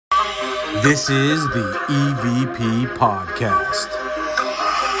This is the EVP Podcast.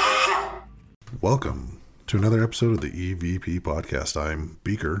 Welcome to another episode of the EVP Podcast. I'm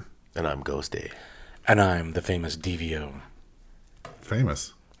Beaker. And I'm Ghosty. And I'm the famous DVO.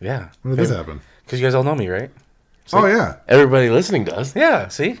 Famous. Yeah. When did this happen? Because you guys all know me, right? See? Oh, yeah. Everybody listening does. Yeah,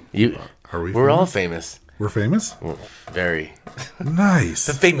 see? Are we We're famous? all famous. We're famous? Very. Nice.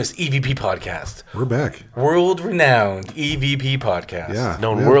 The famous EVP Podcast. We're back. World-renowned EVP Podcast. Yeah.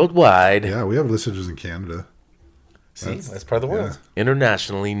 Known worldwide. Yeah, we have listeners in Canada. See? That's part of the world.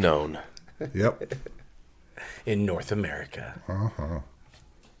 Internationally known. Yep. In North America. Uh-huh.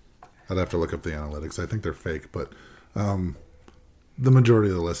 I'd have to look up the analytics. I think they're fake, but the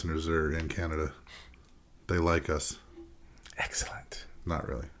majority of the listeners are in Canada. They like us. Excellent. Not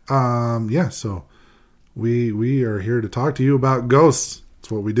really. Yeah, so we are here to talk to you about ghosts.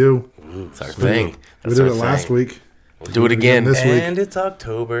 That's what we do. It's our thing. We did it last week. We'll do it again. This week. And it's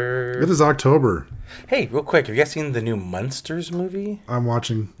October. It is October. Hey, real quick, have you guys seen the new Monsters movie? I'm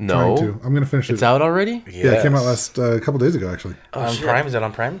watching. No. Trying to. I'm going to finish it. It's out already? Yeah, it came out last a couple days ago, actually. On Prime? Is that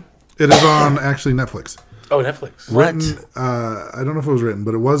on Prime? It is on actually Netflix. Oh, Netflix. Written, I don't know if it was written,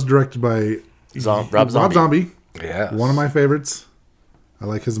 but it was directed by Rob Zombie. Yeah. One of my favorites. I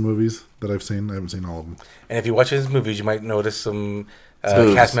like his movies that I've seen. I haven't seen all of them. And if you watch his movies, you might notice some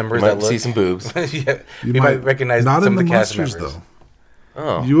Boobs. cast members You that might look. see some boobs. Yeah, you might recognize not some in of the the cast Monsters, members. though.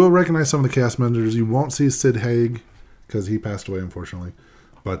 Oh. You will recognize some of the cast members. You won't see Sid Haig because he passed away, unfortunately.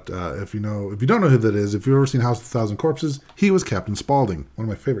 But if you don't know who that is, if you've ever seen House of a Thousand Corpses, he was Captain Spaulding, one of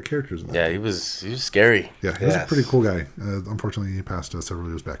my favorite characters in that. Yeah, he was scary. Yeah, he was a pretty cool guy. Unfortunately, he passed several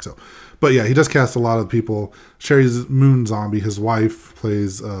years back. But yeah, he does cast a lot of people. Sherry's Moon Zombie, his wife,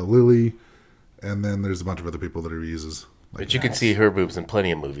 plays Lily, and then there's a bunch of other people that he uses. But you can see her boobs in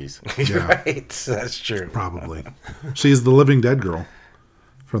plenty of movies. Yeah. Right, that's true. Probably. She's the Living Dead girl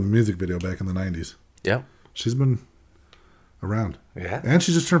from the music video back in the 90s. Yep. She's been around. Yeah. And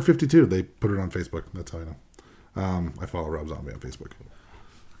she just turned 52. They put it on Facebook. That's how I know. I follow Rob Zombie on Facebook.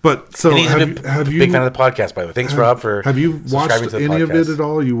 But so And he's have a you big fan of the podcast, by the way. Thanks, Rob, for have you subscribing watched to the any of podcast. it at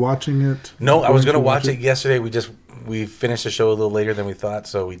all? Are you watching it? No, I was going to watch it yesterday. We finished the show a little later than we thought,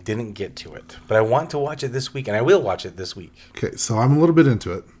 so we didn't get to it. But I want to watch it this week, and I will watch it this week. Okay, so I'm a little bit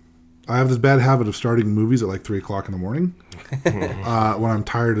into it. I have this bad habit of starting movies at like 3 o'clock in the morning when I'm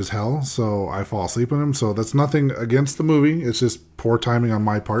tired as hell, so I fall asleep in them. So that's nothing against the movie. It's just poor timing on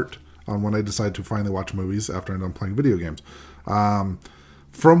my part on when I decide to finally watch movies after I'm done playing video games.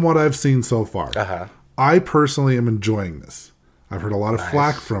 From what I've seen so far, I personally am enjoying this. I've heard a lot of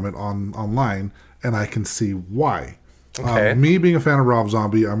flack from it online, and I can see why. Okay. Me being a fan of Rob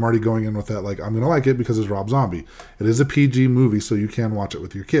Zombie, I'm already going in with that, like, I'm going to like it because it's Rob Zombie. It is a PG movie, so you can watch it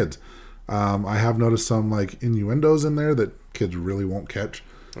with your kids. I have noticed some, like, innuendos in there that kids really won't catch.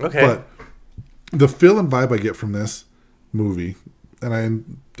 Okay. But the feel and vibe I get from this movie, and I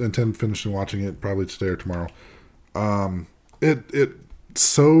intend finishing watching it probably today or tomorrow, it's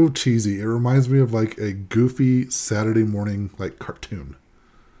so cheesy. It reminds me of, like, a goofy Saturday morning, like, cartoon.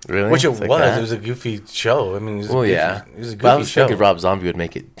 Really? Which it It's like was. that? It was a goofy show. I mean, it was Well, a goofy, yeah. It was a But I goofy was show. thinking Rob Zombie would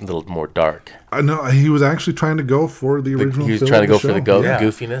make it a little more dark. I know he was actually trying to go for the original. He was feel trying to of go for the show. Yeah.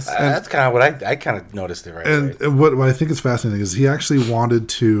 goofiness. That's kind of what I kind of noticed it right away. And what I think is fascinating is he actually wanted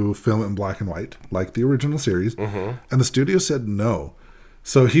to film it in black and white, like the original series, and the studio said no.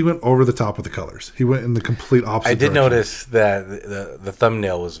 So he went over the top with the colors. He went in the complete opposite I did direction. notice that the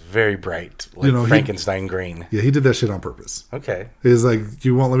thumbnail was very bright, like Frankenstein green. Yeah, he did that shit on purpose. Okay. He's like,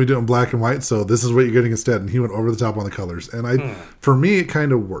 you won't let me do it in black and white, so this is what you're getting instead. And he went over the top on the colors. And for me, it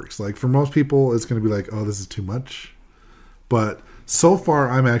kind of works. Like, for most people, it's going to be like, oh, this is too much. But so far,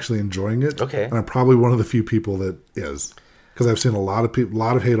 I'm actually enjoying it. Okay. And I'm probably one of the few people that is. Because I've seen a lot of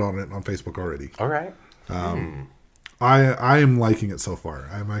hate on it on Facebook already. All right. I am liking it so far.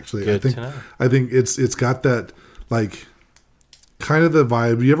 I'm actually Good to know. I think it's got that, like, kind of the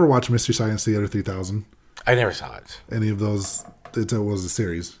vibe. You ever watch Mystery Science Theater 3000? I never saw it. Any of those? It was a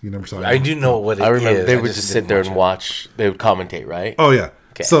series. You never saw it? I do know what it is. I remember they I would just sit didn't there watch and it. watch. They would commentate, right? Oh yeah.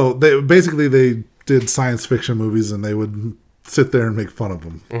 Okay. So they did science fiction movies, and they would sit there and make fun of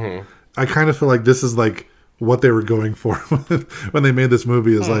them. Mm-hmm. I kind of feel like this is like what they were going for when they made this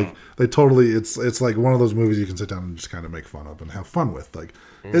movie. Is like they totally. It's like one of those movies you can sit down and just kind of make fun of and have fun with. Like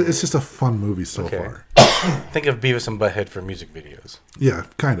it's just a fun movie so far. Think of Beavis and Butthead for music videos. Yeah,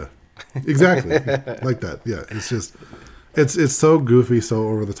 kind of. Exactly. Like that. Yeah, it's just it's so goofy, so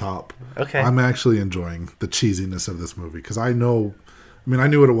over the top. Okay. I'm actually enjoying the cheesiness of this movie because I knew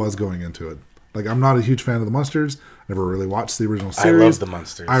what it was going into it. Like, I'm not a huge fan of the Munsters. Never really watched the original series. I love the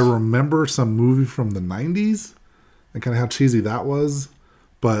Munsters. I remember some movie from the 90s and kind of how cheesy that was.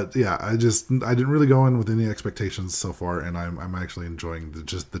 But yeah, I didn't really go in with any expectations so far, and I'm actually enjoying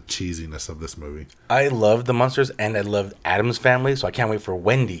just the cheesiness of this movie. I loved the Monsters, and I loved Addams Family, so I can't wait for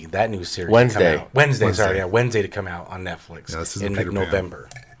Wendy, that new series. Wednesday. To come out. Wednesday to come out on Netflix Yeah, this is in like Peter Pan. November.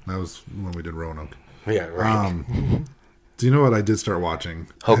 That was when we did Roanoke. Yeah, right. Do you know what I did start watching?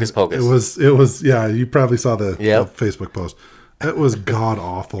 Hocus Pocus. It was yeah. You probably saw the Yep. Facebook post. It was god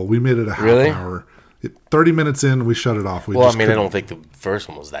awful. We made it a half Really? hour. 30 minutes in, we shut it off. Well, I mean, I don't think the first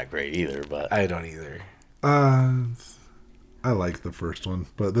one was that great either, but I don't either. I like the first one,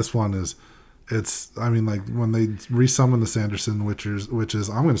 but this one is. It's. I mean, like when they resummon the Sanderson witches.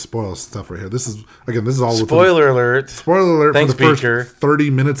 I'm going to spoil stuff right here. This is all within- Spoiler alert. Spoiler alert Thanks, for the first Beaker. 30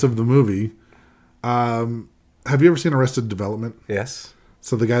 minutes of the movie. Have you ever seen Arrested Development? Yes.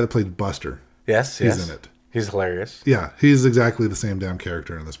 So the guy that played Buster. Yes, He's yes. in it. He's hilarious. Yeah, he's exactly the same damn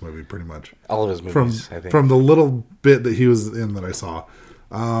character in this movie, pretty much. All of his movies, I think. From the little bit that he was in that I saw,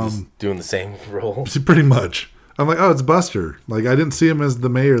 doing the same role. pretty much. I'm like, oh, it's Buster. Like I didn't see him as the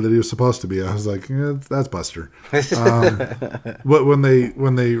mayor that he was supposed to be. I was like, yeah, that's Buster. But when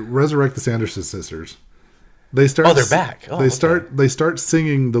they resurrect the Sanderson sisters, they start. Oh, they're back. Oh, They start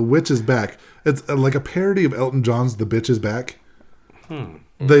singing "The Witch is Back." It's like a parody of Elton John's "The Bitch is Back."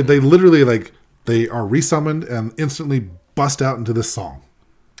 They literally they are resummoned and instantly bust out into this song.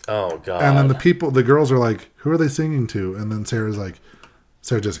 Oh God! And then the girls are like, who are they singing to? And then Sarah's like,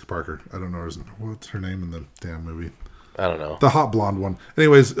 Sarah Jessica Parker. I don't know what's her name in the damn movie. I don't know. The hot blonde one.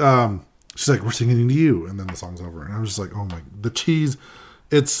 Anyways, she's like, we're singing to you. And then the song's over. And I was just like, oh my, the cheese,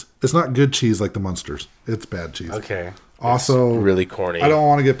 it's not good cheese like the Munsters. It's bad cheese. Okay. Also, really corny. I don't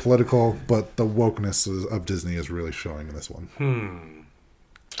want to get political, but the wokeness of Disney is really showing in this one.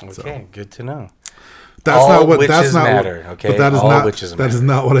 Okay, good to know. That's All not what. witches That's not matter, what, okay? But that is All not. witches That is matter.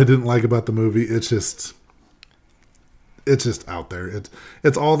 not what I didn't like about the movie. It's just out there.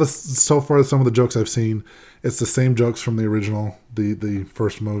 It's all this so far. Some of the jokes I've seen, it's the same jokes from the original, the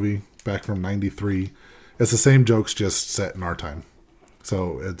first movie back from '93. It's the same jokes, just set in our time.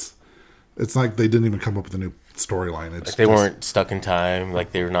 So it's like they didn't even come up with a new storyline. It's Like they just- weren't stuck in time.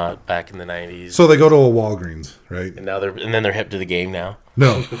 Like they were not back in the 90s. So they go to a Walgreens, right? And now they're hip to the game now.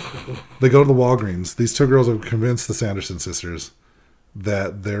 No, they go to the Walgreens. These two girls have convinced the Sanderson sisters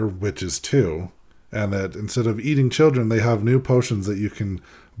that they're witches too, and that instead of eating children, they have new potions that you can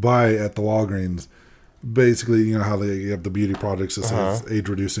buy at the Walgreens. Basically, you know how they have the beauty products that says age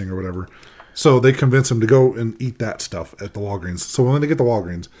reducing or whatever. So they convince them to go and eat that stuff at the Walgreens. So when they get to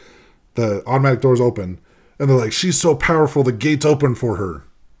Walgreens, the automatic doors open, and they're like, "She's so powerful, the gates open for her."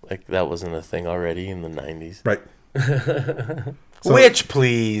 Like that wasn't a thing already in the 90s. Right. So- Witch,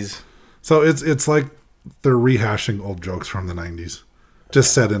 please. So it's like they're rehashing old jokes from the 90s,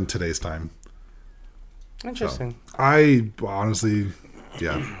 just set in today's time. Interesting. I honestly,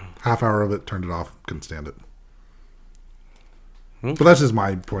 yeah, half hour of it, turned it off, couldn't stand it. But that's just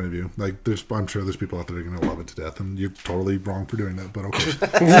my point of view. Like, I'm sure there's people out there that are going to love it to death, and you're totally wrong for doing that. But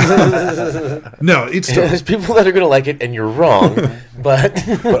okay. No, it's still. There's people that are gonna like it, and you're wrong. but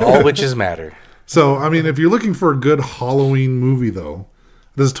But all witches matter. So, I mean, if you're looking for a good Halloween movie, though,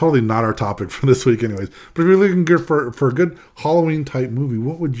 this is totally not our topic for this week, anyways. But if you're looking good for a good Halloween type movie,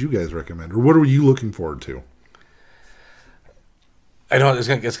 what would you guys recommend, or what are you looking forward to? I know it's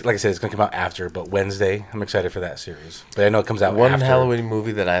like I said, it's gonna come out after, but Wednesday. I'm excited for that series. But I know it comes out one after. Halloween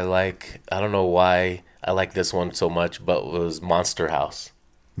movie that I like, I don't know why I like this one so much, but was Monster House.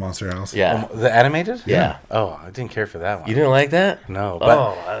 Monster House. Yeah. The animated? Yeah. Oh, I didn't care for that one. You didn't like that? No, but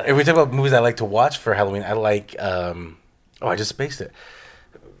Oh, if we talk about movies I like to watch for Halloween, I like. I just spaced it.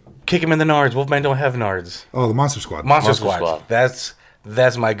 Kick 'em in the nards. Wolfman don't have nards. Oh, the Monster Squad. Monster Monster Squad. Squad.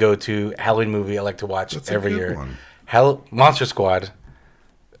 That's my go-to Halloween movie. I like to watch That's a every good year. one. Monster Squad.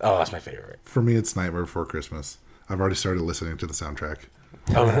 Oh, that's my favorite. For me, it's Nightmare Before Christmas. I've already started listening to the soundtrack.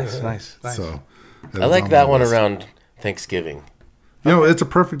 Oh, nice. So I like that one around Thanksgiving. You know, it's a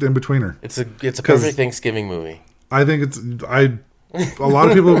perfect in-betweener. It's a 'Cause- perfect Thanksgiving movie. I think a lot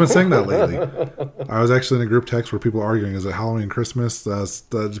of people have been saying that lately. I was actually in a group text where people are arguing, is it Halloween, Christmas? A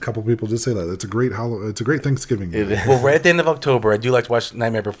couple people did say that. It's a great Thanksgiving movie. Well, right at the end of October, I do like to watch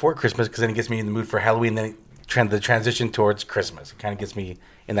Nightmare Before Christmas because then it gets me in the mood for Halloween. Then the transition towards Christmas. It kind of gets me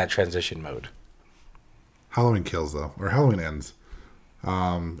in that transition mode. Halloween Kills, though, or Halloween Ends,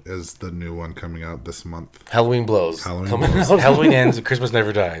 is the new one coming out this month. Halloween Blows. Halloween Coming Blows. out. Halloween ends and Christmas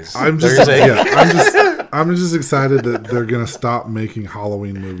never dies. I'm There just, you say. I'm just excited that they're gonna stop making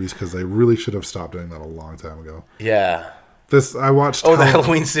Halloween movies because they really should have stopped doing that a long time ago. Yeah. I watched. Oh, the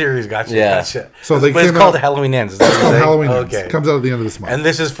Halloween series. Gotcha. Yeah. Gotcha. So they but it's came called out- Halloween Ends. Is that what you're saying? Halloween Okay. Ends. Comes out at the end of this month. And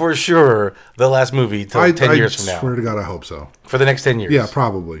this is for sure the last movie till 10 years from now. I swear to God, I hope so. For the next 10 years. Yeah,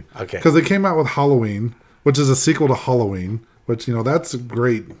 probably. Okay. Because they came out with Halloween, which is a sequel to Halloween, which, that's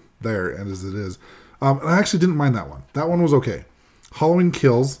great there, and as it is. And I actually didn't mind that one. That one was okay. Halloween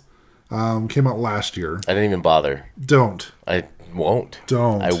Kills came out last year. I didn't even bother. Don't. I won't.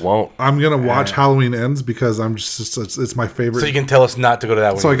 Don't. I won't. I'm going to watch Halloween Ends because I'm just it's my favorite. So you can tell us not to go to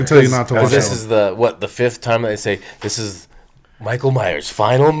that one. So I can tell you not to watch Because that this one. is the fifth time that they say this is Michael Myers'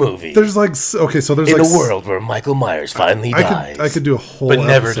 final movie. There's like, okay, so there's in like... a world where Michael Myers finally dies. I could do a whole But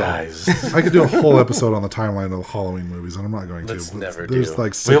never episode. dies. I could do a whole episode on the timeline of the Halloween movies, and I'm not going Let's to. never There's do.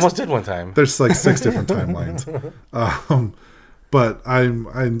 like We six, almost did one time. there's like 6 different timelines. But I'm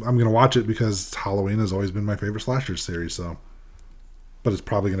gonna watch it because Halloween has always been my favorite slasher series. So, but it's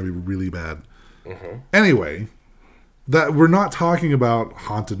probably gonna be really bad. Anyway, that we're not talking about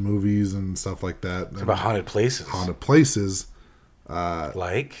haunted movies and stuff like that. It's about haunted places. Haunted places.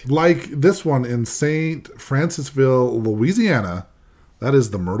 Like? Like this one in St. Francisville, Louisiana. That is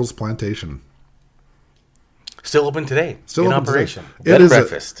the Myrtles Plantation. Still open today. Still in open today. operation. Bed and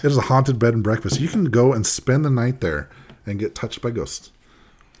breakfast. It is a haunted bed and breakfast. You can go and spend the night there and get touched by ghosts.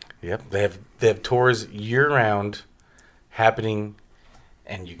 Yep. They have tours year round happening,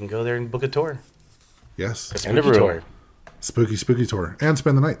 and you can go there and book a tour. Yes. A And a spooky room. tour. Spooky tour. And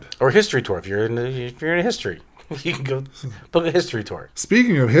spend the night. Or a history tour if you're in history. You can go book a history tour.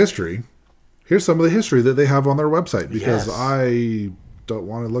 Speaking of history, here's some of the history that they have on their website because Yes. I don't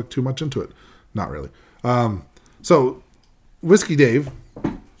want to look too much into it. Not really. So, Whiskey Dave,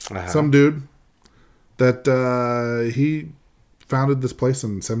 some dude that he founded this place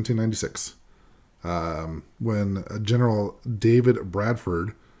in 1796 when General David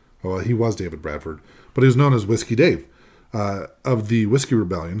Bradford, well, he was David Bradford, but he was known as Whiskey Dave, of the Whiskey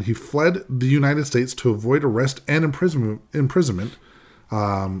Rebellion. He fled the United States to avoid arrest and imprisonment.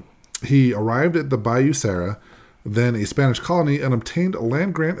 He arrived at the Bayou Sara, then a Spanish colony, and obtained a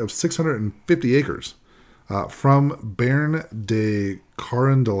land grant of 650 acres from Baron de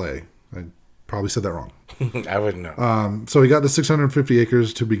Carondelet. I probably said that wrong. I wouldn't know. So he got the 650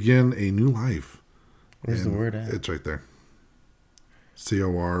 acres to begin a new life. Where's the word at? It's right there.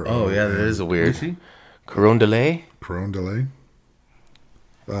 C-O-R. Oh, yeah, that is a weird. Carondelet? Carondelet.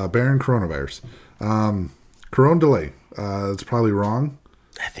 Baron Coronavirus. Carondelet. It's probably wrong.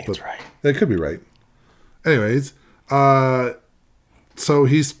 I think it's right. It could be right. Anyways, so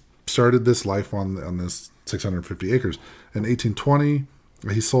he started this life on this 650 acres. In 1820,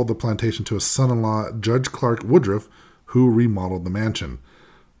 he sold the plantation to his son-in-law, Judge Clark Woodruff, who remodeled the mansion.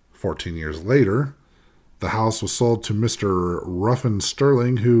 14 years later, the house was sold to Mr. Ruffin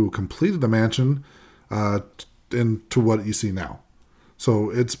Sterling, who completed the mansion into what you see now. So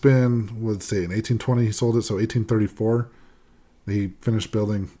it's been, let's say, in 1820 he sold it, so 1834 he finished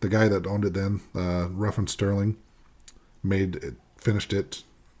building. The guy that owned it then, Ruffin Sterling, finished it,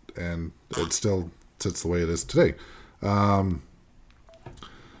 and it still sits the way it is today.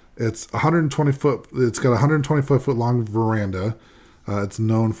 It's 120 foot. It's got a 125 foot long veranda. It's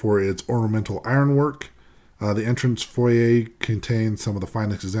known for its ornamental ironwork. The entrance foyer contains some of the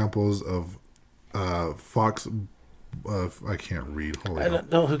finest examples of fox. I can't read. Holy hell.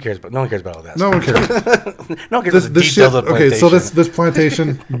 No, who cares? No one cares about all that. No one cares. No one cares about the This details shit. of the Okay, so plantation. this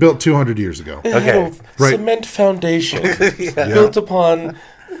plantation built 200 years ago. Okay. Right. Cement foundation built upon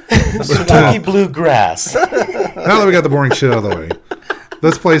smoky blue grass. Now that we got the boring shit out of the way,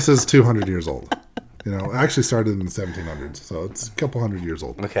 this place is 200 years old. It actually started in the 1700s, so it's a couple hundred years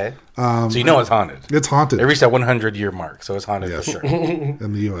old. Okay. So you know it's haunted. It's haunted. It reached that 100-year mark, so it's haunted Yes. for sure.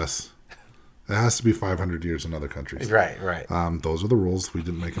 In the U.S. It has to be 500 years in other countries. Right. Those are the rules. We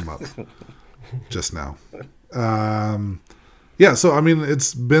didn't make them up just now. Yeah, so, I mean,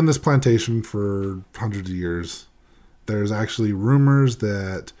 it's been this plantation for hundreds of years. There's actually rumors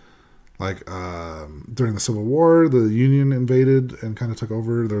that, like, during the Civil War, the Union invaded and kind of took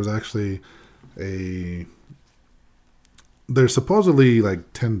over. There was actually there's supposedly,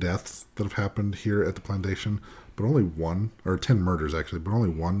 like, 10 deaths that have happened here at the plantation, but only one, or 10 murders, actually, but only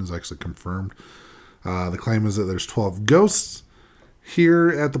one is actually confirmed. The claim is that there's 12 ghosts here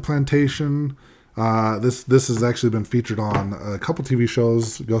at the plantation. This has actually been featured on a couple TV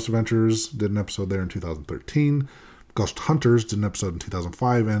shows. Ghost Adventures did an episode there in 2013. Ghost Hunters did an episode in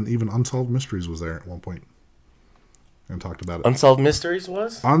 2005, and even Unsolved Mysteries was there at one point and talked about it. Unsolved Mysteries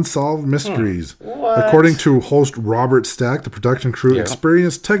was? Unsolved Mysteries. What? According to host Robert Stack, the production crew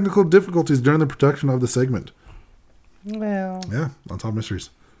experienced technical difficulties during the production of the segment. Well. Yeah, Unsolved Mysteries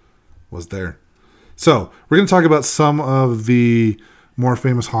was there. So we're going to talk about some of the more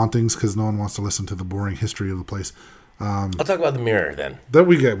famous hauntings because no one wants to listen to the boring history of the place. I'll talk about the mirror then. That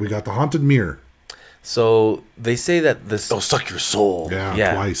we got the haunted mirror. So they say that this. They'll suck your soul.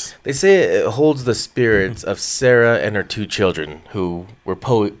 Yeah, twice. They say it holds the spirits of Sarah and her 2 children who were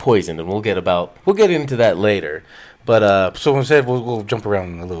poisoned, and we'll get into that later. But So instead, we'll jump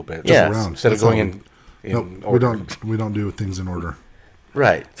around a little bit. Yeah. Around. Instead of That's going all in Nope, order. we don't do things in order.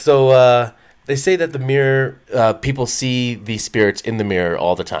 right. So they say that the mirror, people see these spirits in the mirror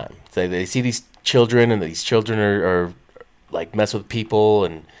all the time. They see these children, and these children are like mess with people,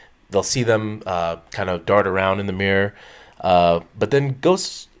 and they'll see them kind of dart around in the mirror. But then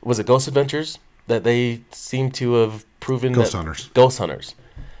Ghost Adventures that they seem to have proven Ghost Hunters. Ghost Hunters.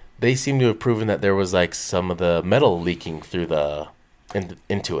 They seem to have proven that there was like some of the metal leaking through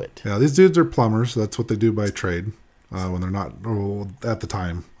into it. Yeah, these dudes are plumbers. That's what they do by trade when they're not, or at the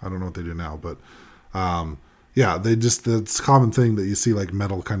time. I don't know what they do now, but yeah, it's a common thing that you see like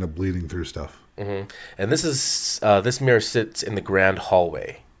metal kind of bleeding through stuff. Mm-hmm. And this mirror sits in the grand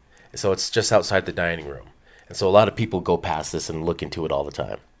hallway, so it's just outside the dining room. And so a lot of people go past this and look into it all the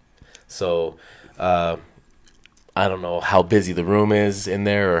time. So I don't know how busy the room is in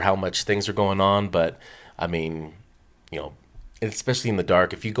there or how much things are going on, but I mean, especially in the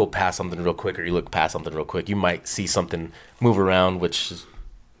dark, if you go past something real quick or you look past something real quick, you might see something move around, which is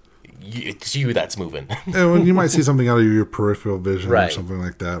it's you that's moving. And you might see something out of your peripheral vision or Right. something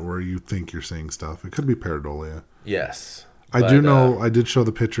like that where you think you're seeing stuff. It could be pareidolia. Yes. I do know. I did show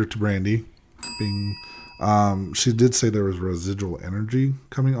the picture to Brandy. She did say there was residual energy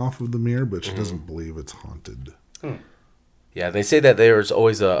coming off of the mirror, but she doesn't believe it's haunted. Yeah, they say that there's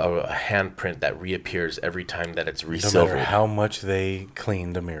always a handprint that reappears every time that it's No matter resilvered. how much they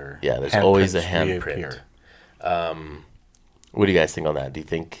clean the mirror. Yeah, there's always a handprints handprint. reappear. What do you guys think on that? Do you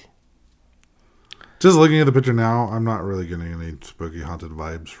think? Just looking at the picture now, I'm not really getting any spooky haunted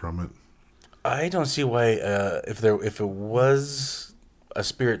vibes from it. I don't see why if it was a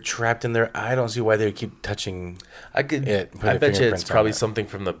spirit trapped in there, I don't see why they would keep touching I could. it. put I their bet you it's fingerprints on probably it. something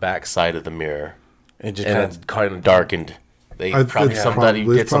from the back side of the mirror, It just and kind it's of kind of darkened. They I- probably it's somebody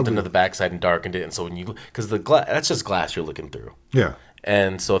probably- did something to probably- the backside and darkened it, and so when you because the glass that's just glass you're looking through, Yeah.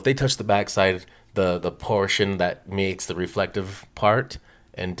 and so if they touch the backside, the portion that makes the reflective part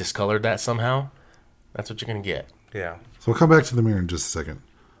and discolored that somehow, that's what you're gonna get. yeah. So we'll come back to the mirror in just a second.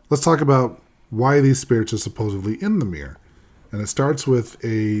 Let's talk about why these spirits are supposedly in the mirror. And it starts with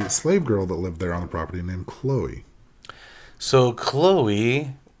a slave girl that lived there on the property named Chloe. So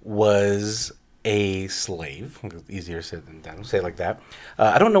Chloe was a slave. Easier said than done. Say it like that.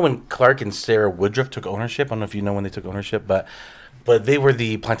 I don't know when Clark and Sarah Woodruff took ownership. I don't know if you know when they took ownership, but they were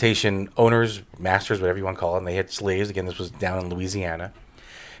the plantation owners, masters, whatever you want to call them. They had slaves. Again, this was down in Louisiana.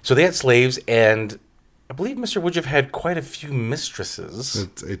 So they had slaves, and I believe Mr. Woodruff had quite a few mistresses.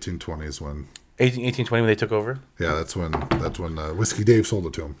 It's 1820s when, 1820 when they took over. yeah, that's when Whiskey Dave sold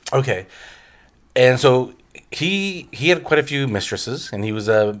it to him. Okay. And so he had quite a few mistresses, and he was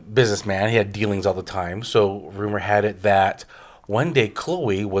a businessman. He had dealings all the time. So rumor had it that one day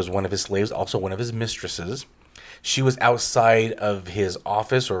Chloe was one of his slaves, also one of his mistresses. She was outside of his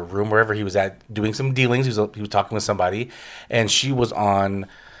office or room, wherever he was at, doing some dealings. He was talking with somebody, and she was on,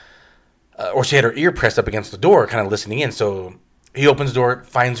 or she had her ear pressed up against the door, kind of listening in. So he opens the door,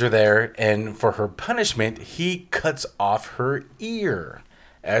 finds her there, and for her punishment, he cuts off her ear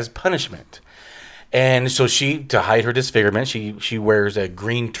as punishment. And so she, to hide her disfigurement, she wears a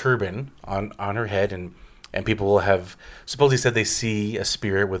green turban on her head, and people will have supposedly said they see a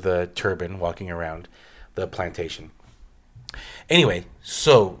spirit with a turban walking around the plantation. Anyway,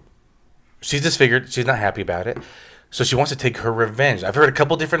 so she's disfigured. She's not happy about it. So she wants to take her revenge. I've heard a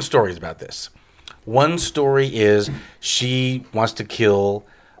couple different stories about this. One story is she wants to kill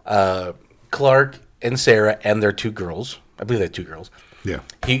Clark and Sarah and their 2 girls. I believe they had 2 girls. Yeah.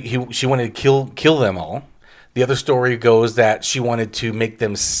 She wanted to kill them all. The other story goes that she wanted to make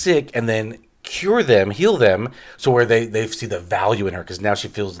them sick and then cure them, heal them, so where they see the value in her, because now she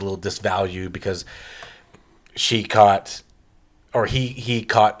feels a little disvalued because he caught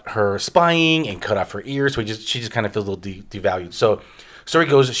her spying and cut off her ears, so she just kind of feels a little devalued. So story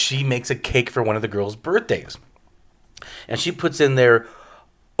goes she makes a cake for one of the girls' birthdays, and she puts in there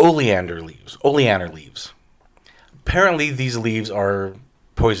oleander leaves. Apparently, these leaves are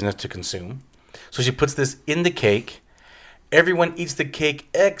poisonous to consume. So she puts this in the cake. Everyone eats the cake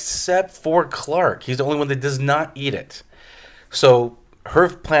except for Clark. He's the only one that does not eat it. So her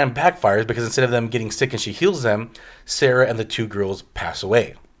plan backfires because instead of them getting sick and she heals them, Sarah and the 2 girls pass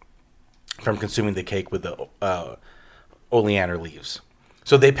away from consuming the cake with the oleander leaves.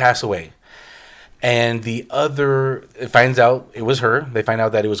 So they pass away. And the other it finds out it was her. They find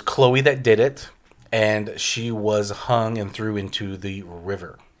out that it was Chloe that did it, and she was hung and threw into the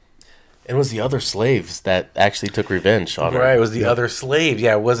river. It was the other slaves that actually took revenge on her. Right, it was the other slave.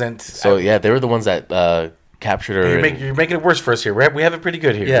 Yeah, it wasn't. So yeah, they were the ones that captured her. You're making it worse for us here. We have it pretty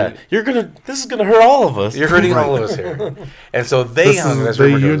good here. Yeah, this is gonna hurt all of us. You're hurting all of us here. And so they hung. They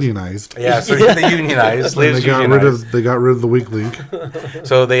unionized. Yeah, so they unionized. Slaves unionized. They got rid of the weak link.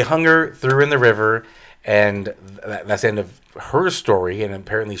 So they hung her, threw her in the river, and that's the end of her story. And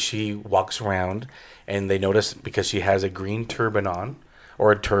apparently she walks around, and they notice because she has a green turban on,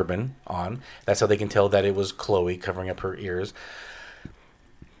 or a turban on. That's how they can tell that it was Chloe covering up her ears.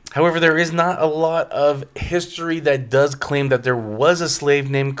 However, there is not a lot of history that does claim that there was a slave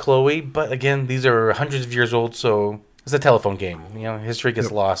named Chloe. But again, these are hundreds of years old, so it's a telephone game. You know, history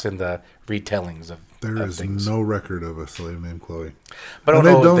gets lost in the retellings of There is things. no record of a slave named Chloe. But I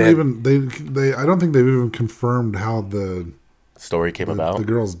don't think they've even confirmed how the story came about. The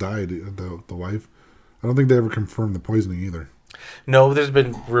girls died. The wife. I don't think they ever confirmed the poisoning either. No, there's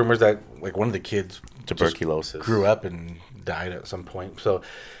been rumors that like one of the kids Tuberculosis grew up and died at some point. So,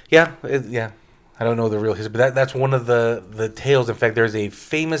 yeah. I don't know the real history, but that's one of the tales. In fact, there's a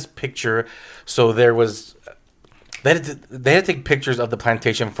famous picture. So there was they had to take pictures of the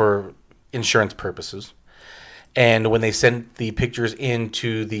plantation for insurance purposes. And when they sent the pictures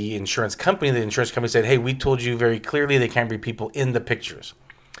into the insurance company said, "Hey, we told you very clearly they can't be people in the pictures."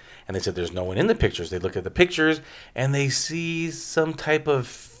 And they said, "There's no one in the pictures." They look at the pictures and they see some type of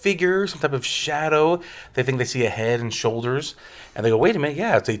figure, some type of shadow. They think they see a head and shoulders. And they go, "Wait a minute,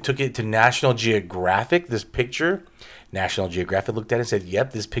 yeah." So they took it to National Geographic, this picture. National Geographic looked at it and said,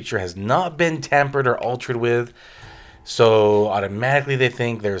 "Yep, this picture has not been tampered or altered with." So automatically they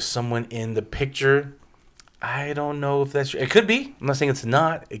think there's someone in the picture. I don't know if that's true. It could be. I'm not saying it's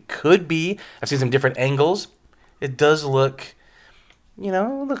not. It could be. I've seen some different angles. It does look...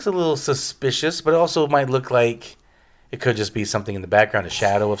 it looks a little suspicious, but it also might look like it could just be something in the background, a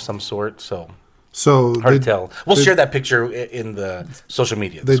shadow of some sort. So hard to tell. We'll share that picture in the social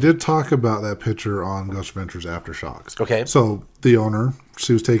media. They did talk about that picture on Ghost Adventures Aftershocks. Okay. So the owner,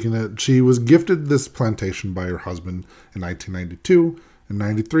 she was taking it. She was gifted this plantation by her husband in 1992. In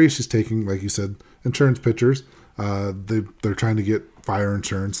 93, she's taking, like you said, insurance pictures. They're trying to get fire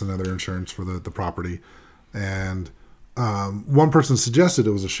insurance and other insurance for the property. And... one person suggested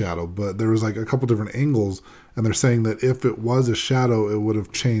it was a shadow, but there was like a couple different angles, and they're saying that if it was a shadow, it would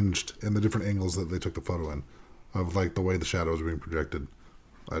have changed in the different angles that they took the photo in, of like the way the shadow was being projected.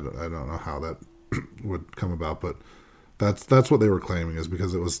 I don't know how that would come about, but that's what they were claiming, is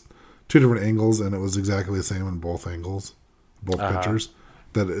because it was two different angles and it was exactly the same in both angles, both pictures,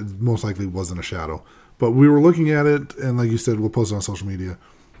 that it most likely wasn't a shadow. But we were looking at it, and like you said, we'll post it on social media.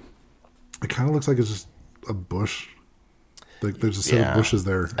 It kind of looks like it's just a bush. Like there's a set of bushes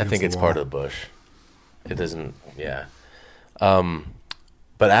there. I think it's part of the bush. It doesn't. Yeah.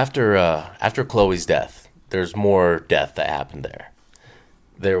 But after Chloe's death, there's more death that happened there.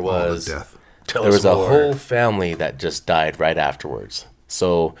 There was death. There was a whole family that just died right afterwards.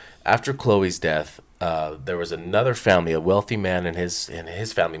 So after Chloe's death, there was another family, a wealthy man and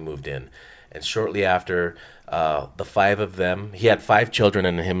his family moved in, and shortly after, the five of them, he had 5 children,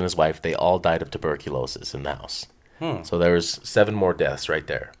 and him and his wife, they all died of tuberculosis in the house. So there was 7 more deaths right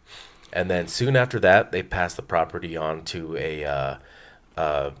there. And then soon after that, they passed the property on to a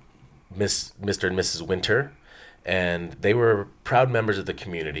Mr. and Mrs. Winter. And they were proud members of the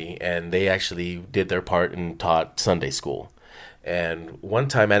community, and they actually did their part and taught Sunday school. And one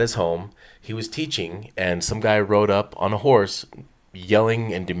time at his home, he was teaching, and some guy rode up on a horse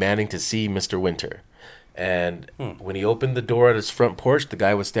yelling and demanding to see Mr. Winter. And when he opened the door at his front porch, the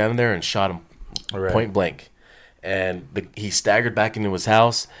guy was standing there and shot him point blank. And he staggered back into his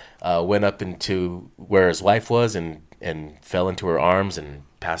house, went up into where his wife was, and fell into her arms and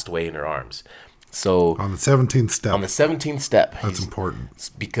passed away in her arms. So on the 17th step. On the 17th step. That's important.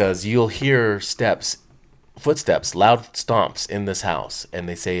 Because you'll hear footsteps, loud stomps in this house, and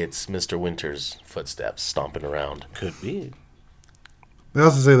they say it's Mr. Winter's footsteps stomping around. Could be. They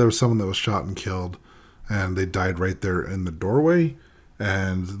also say there was someone that was shot and killed, and they died right there in the doorway.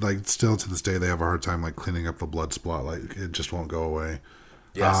 And like still to this day, they have a hard time like cleaning up the blood spot. Like it just won't go away.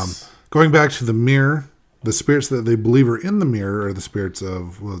 Yes. Going back to the mirror, the spirits that they believe are in the mirror are the spirits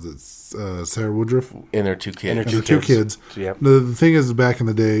of Sarah Woodruff and her 2 kids. And her two kids. Yep. The thing is, back in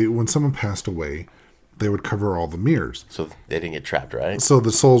the day, when someone passed away, they would cover all the mirrors, so they didn't get trapped, right? So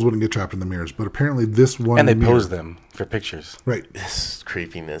the souls wouldn't get trapped in the mirrors. But apparently, this one and they pose them for pictures. Right. This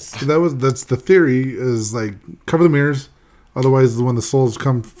creepiness. So that's the theory, is like cover the mirrors. Otherwise, when the souls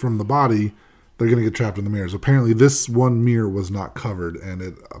come from the body, they're going to get trapped in the mirrors. Apparently, this one mirror was not covered, and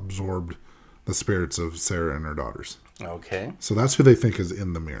it absorbed the spirits of Sarah and her daughters. Okay. So that's who they think is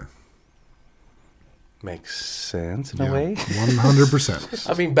in the mirror. Makes sense in a way. 100%.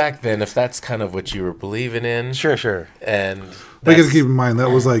 I mean, back then, if that's kind of what you were believing in, Sure. and But you got to keep in mind, that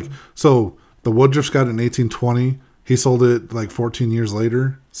was like, so the Woodruffs got it in 1820. He sold it like 14 years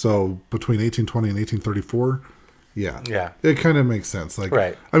later. So between 1820 and 1834, yeah, it kind of makes sense. Like,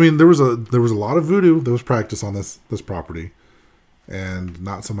 Right. I mean, there was a lot of voodoo that was practiced on this property, and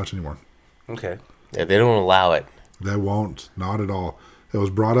not so much anymore. Okay. yeah, they don't allow it. They won't, not at all. It was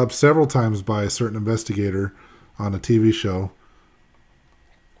brought up several times by a certain investigator on a TV show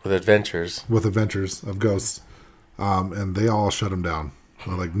With adventures. with Adventures of Ghosts, and they all shut him down.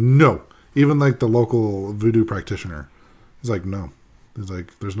 They're like, no. Even like the local voodoo practitioner, he's like, no. He's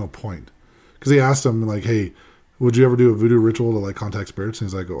like, there's no point. Because he asked him, like, hey, would you ever do a voodoo ritual to like contact spirits? And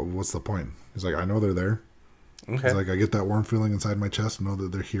he's like, oh, what's the point? He's like, I know they're there. Okay. He's like, I get that warm feeling inside my chest and know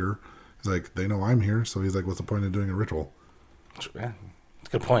that they're here. He's like, they know I'm here. So he's like, what's the point of doing a ritual? Yeah, that's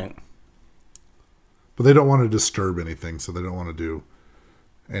a good point. But they don't want to disturb anything, so they don't want to do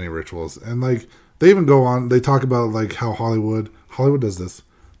any rituals. And like, they even go on, they talk about like how Hollywood does this.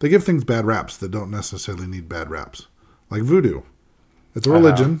 They give things bad raps that don't necessarily need bad raps. Like voodoo. It's a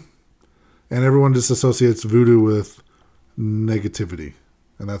religion, and everyone just associates voodoo with negativity.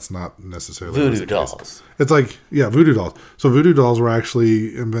 And that's not necessarily Voodoo the case. dolls. It's like, yeah, voodoo dolls. So voodoo dolls were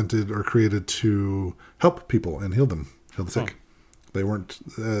actually invented or created to help people and heal them, heal the sick. They weren't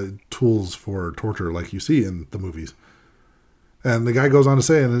tools for torture like you see in the movies. And the guy goes on to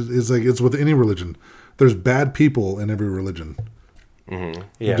say, and it's like, it's with any religion. There's bad people in every religion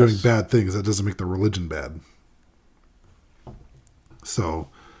Yes. doing bad things. That doesn't make the religion bad. So,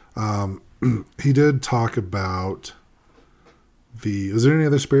 he did talk about is there any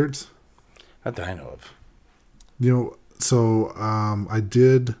other spirits? Not that I know of. You know, so I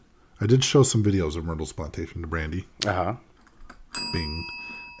did show some videos of Myrtle's plantation to Brandy. Bing.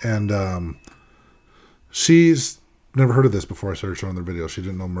 And she's never heard of this before I started showing their videos. She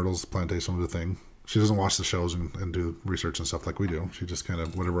didn't know Myrtle's plantation was a thing. She doesn't watch the shows and do research and stuff like we do. She just kind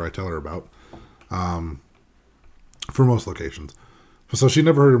of, whatever I tell her about, for most locations. So she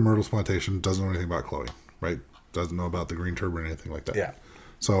never heard of Myrtle's plantation, doesn't know anything about Chloe, right? Doesn't know about the green turban or anything like that. Yeah.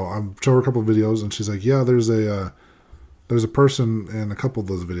 So I show her a couple of videos, and she's like, yeah, there's a person in a couple of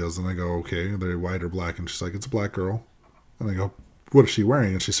those videos. And I go, okay, they're white or black? And she's like, it's a black girl. And I go, what is she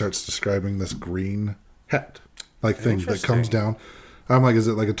wearing? And she starts describing this green hat, like thing that comes down. I'm like, is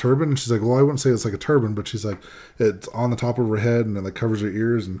it like a turban? And she's like, well, I wouldn't say it's like a turban, but she's like, it's on the top of her head, and it like covers her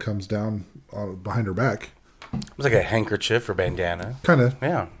ears and comes down behind her back. It's like a handkerchief or bandana. Kind of.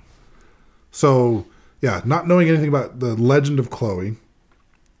 Yeah. So, yeah, not knowing anything about the legend of Chloe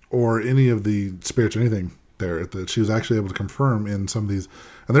or any of the spirits or anything there, that she was actually able to confirm in some of these.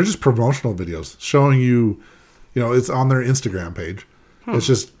 And they're just promotional videos showing you, it's on their Instagram page. It's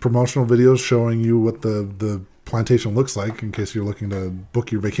just promotional videos showing you what the plantation looks like in case you're looking to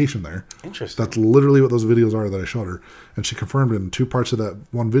book your vacation there. Interesting. That's literally what those videos are that I showed her. And she confirmed in 2 parts of that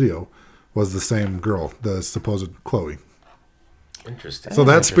one video was the same girl, the supposed Chloe. Interesting. So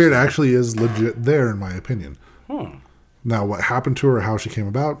that spirit actually is legit there, in my opinion. Now, what happened to her, how she came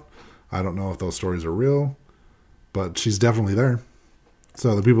about, I don't know if those stories are real, but she's definitely there.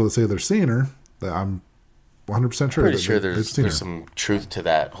 So the people that say they're seeing her, I'm 100% sure. Pretty sure there's some truth to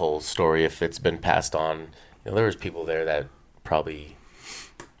that whole story if it's been passed on. There was people there that probably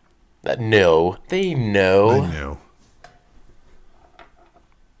know. They know. I know.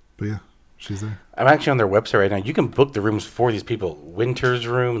 But yeah, she's there. I'm actually on their website right now. You can book the rooms for these people. Winter's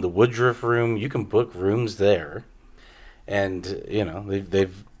room, the Woodruff room. You can book rooms there, and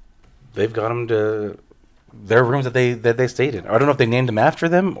they've got them to their rooms that they stayed in. I don't know if they named them after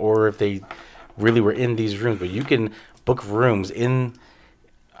them or if they really were in these rooms, but you can book rooms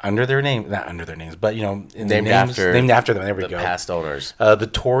under their name, not under their names, but named after them. There we go. The past owners. The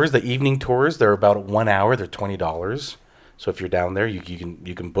tours, the evening tours, they're about 1 hour. They're $20. So if you're down there, you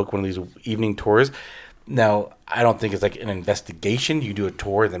can book one of these evening tours. Now, I don't think it's like an investigation. You do a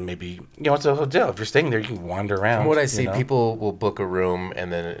tour, then maybe it's a hotel. If you're staying there, you can wander around. From what I see, people will book a room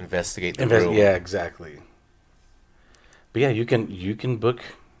and then investigate the room. Yeah, exactly. But yeah, you can book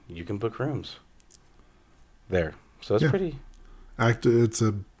rooms there. So that's pretty. It's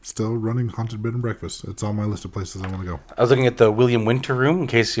a still running haunted bed and breakfast. It's on my list of places I want to go. I was looking at the William Winter room in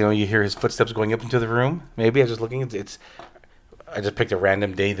case you hear his footsteps going up into the room. Maybe I was just looking at it's. I just picked a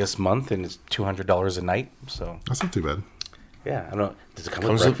random day this month, and it's $200 a night. So that's not too bad. Yeah, I don't know. Does it come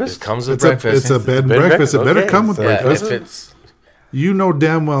with breakfast? It comes with breakfast. It's a bed and breakfast. It better come with breakfast. If it's You know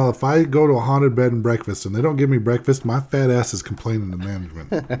damn well if I go to a haunted bed and breakfast and they don't give me breakfast, my fat ass is complaining to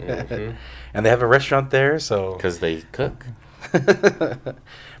management. And they have a restaurant there, so Because they cook. but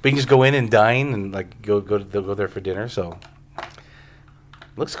you can just go in and dine and like they'll go there for dinner. So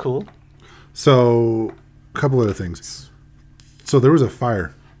looks cool. So, a couple other things. So there was a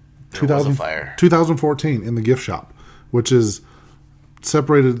fire. There was a fire. 2014 in the gift shop, which is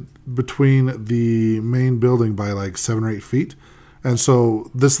separated between the main building by like 7 or 8 feet. And so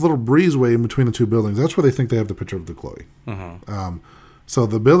this little breezeway in between the two buildings, that's where they think they have the picture of the Chloe. So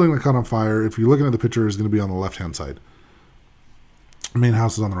the building that caught on fire, if you're looking at the picture, is going to be on the left-hand side. The main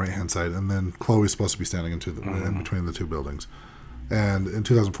house is on the right-hand side, and then Chloe's supposed to be standing in between the two buildings. And in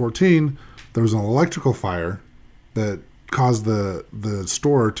 2014, there was an electrical fire that caused the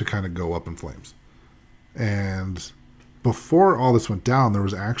store to kind of go up in flames. And before all this went down, there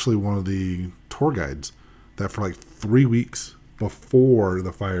was actually one of the tour guides that for like 3 weeks before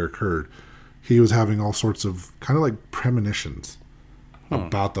the fire occurred, he was having all sorts of kind of like premonitions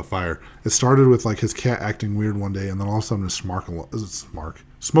about the fire. It started with like his cat acting weird one day, and then all of a sudden his smoke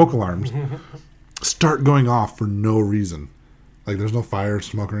alarms start going off for no reason. Like there's no fire,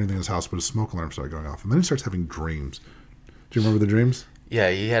 smoke, or anything in his house, but his smoke alarms start going off. And then he starts having dreams. Do you remember the dreams? Yeah,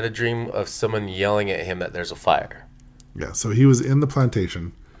 he had a dream of someone yelling at him that there's a fire. Yeah, so he was in the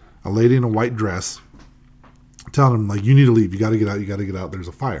plantation, a lady in a white dress telling him, like, you need to leave. You got to get out. There's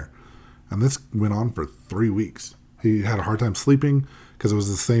a fire. And this went on for 3 weeks. He had a hard time sleeping because it was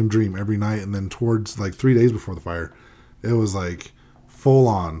the same dream every night. And then towards, like, 3 days before the fire, it was, like, full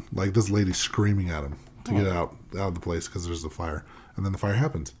on, like, this lady screaming at him to get out of the place because there's a fire. And then the fire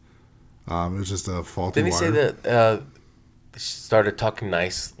happens. It was just a faulty Didn't he wire. say that she started talking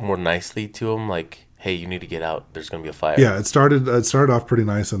more nicely to him? Like, hey, you need to get out. There's going to be a fire. Yeah, it started off pretty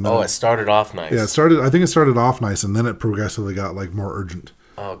nice. And then Oh, it started off nice. Yeah, I think it started off nice, and then it progressively got like more urgent.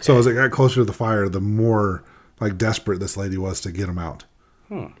 Okay. So as it got closer to the fire, the more like desperate this lady was to get him out.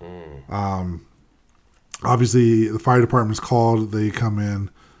 Obviously, the fire department's called. They come in,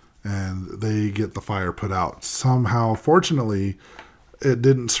 and they get the fire put out. Somehow, fortunately, it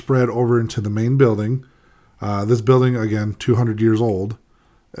didn't spread over into the main building. This building, again, 200 years old.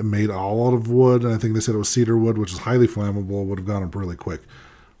 It made all out of wood, and I think they said it was cedar wood, which is highly flammable, would have gone up really quick.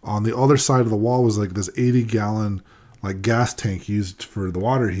 On the other side of the wall was like this 80-gallon like gas tank used for the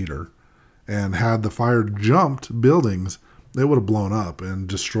water heater, and had the fire jumped buildings, it would have blown up and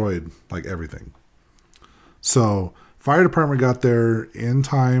destroyed like everything. So fire department got there in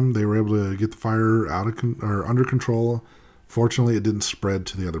time. They were able to get the fire under control. Fortunately, it didn't spread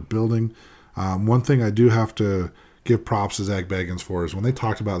to the other building. One thing I do have to give props to Zach Baggins for is when they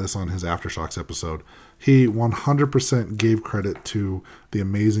talked about this on his Aftershocks episode, he 100% gave credit to the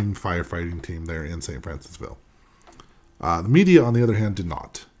amazing firefighting team there in St. Francisville. The media, on the other hand, did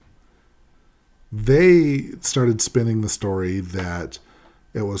not. They started spinning the story that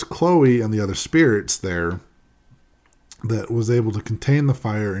it was Chloe and the other spirits there that was able to contain the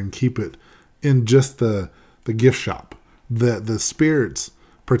fire and keep it in just the gift shop. That the spirits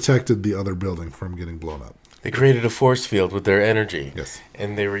protected the other building from getting blown up. They created a force field with their energy. Yes.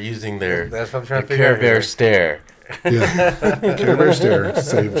 And they were using their That's what I'm trying to Care figure out Bear here. stare. Yeah. Care Bear stare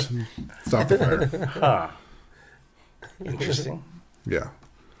stopped the fire. Huh. Interesting. Yeah.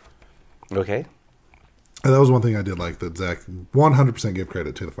 Okay. And that was one thing I did like, that Zach 100% gave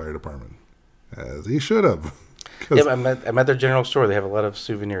credit to the fire department, as he should have. Yeah, I'm at their general store. They have a lot of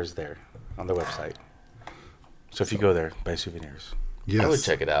souvenirs there on their website. So if you go there, buy souvenirs. Yes. I would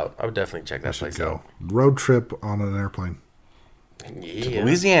check it out. I would definitely check that should place go. out. Road trip on an airplane. Yeah.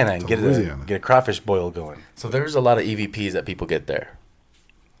 Louisiana and To get Louisiana. a crawfish boil going. So there's a lot of EVPs that people get there.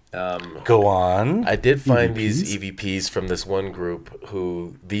 Go on. I did find these EVPs from this one group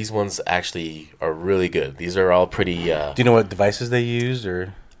who, these ones actually are really good. These are all pretty, Do you know what devices they used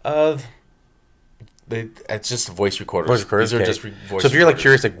or it's just voice recorders. voice recorders? These are Okay. just voice So if you're like recorders.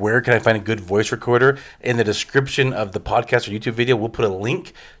 curious, like where can I find a good voice recorder? In the description of the podcast or YouTube video, we'll put a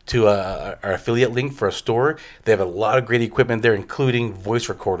link to our affiliate link for a store. They have a lot of great equipment there, including voice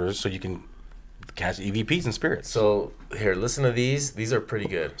recorders, so you can cast EVPs and spirits. So here, listen to these. These are pretty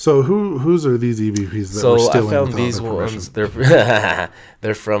good. So whose are these EVPs that So we're I stealing found without these their permission? ones.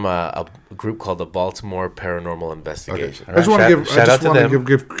 They're from a group called the Baltimore Paranormal Investigation. I just want Shout- shout out to to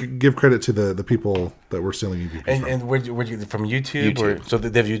them. give credit to the people that we're stealing EVPs from. And where'd you from YouTube? Or, YouTube. so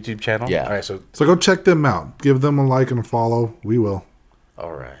they have a YouTube channel? Yeah. All right, so So go check them out. Give them a like and a follow. We will.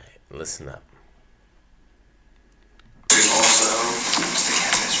 All right, listen up. Also,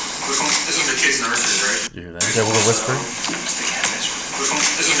 this one's the kids' nursery, right? You hear is that? that a little whisper? This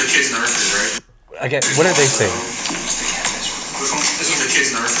one's the kids' nursery, right? Again, what are they saying? This the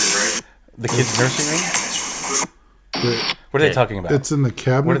kids' nursery, right? The kids' nursery room? The- What are they talking about? It's in the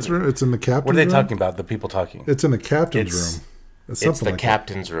captain's room. It's in the captain's What are they room? talking about? The people talking. It's in the captain's It's- room. It's something the like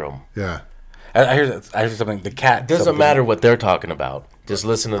captain's room. that. I heard something. The cat. Doesn't something. matter what they're talking about. Just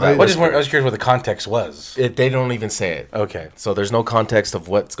listen to that. I whisper. was curious what the context was. They don't even say it. Okay. So there's no context of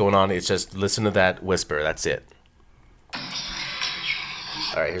what's going on. It's just listen to that whisper. That's it. All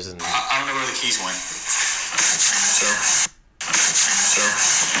right, here's an. I don't know where the keys went. So.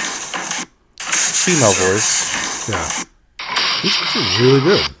 Female voice. Yeah. This is really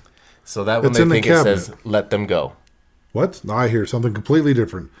good. So that one It's they in the think it cabinet. says "Let them go." What? No, I hear something completely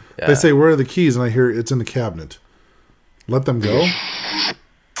different. Yeah. They say, where are the keys? And I hear it's in the cabinet. Let them go? I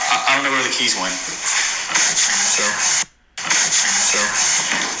don't know where the keys went. So.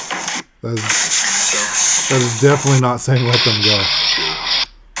 That is definitely not saying let them go.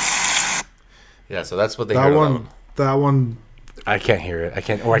 Yeah, so that's what they That heard one, about. that one, I can't hear it. I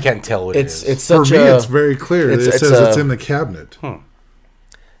can't tell what It's it is. it's for such me, a. it's very clear. it's- It it's says a- it's in the cabinet.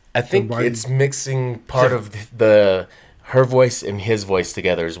 I think why- it's mixing part of the her voice and his voice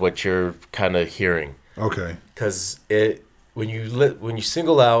together is what you're kind of hearing. Okay. Because it when you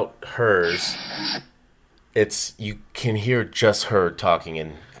single out hers, it's you can hear just her talking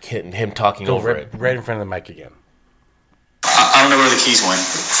and him talking Go over right, it. right in front of the mic again. I don't know where the keys went.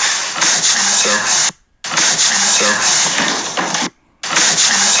 So.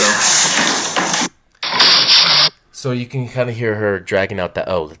 So you can kind of hear her dragging out that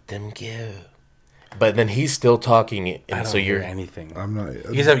let them go, but then he's still talking, I and don't so hear you're anything. I'm not.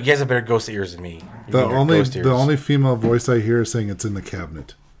 You guys have better ghost ears than me. You The hear only ghost ears. the only female voice I hear is saying it's in the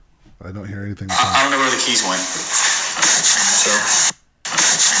cabinet. I don't hear anything. I Saying, don't know where the keys went. So.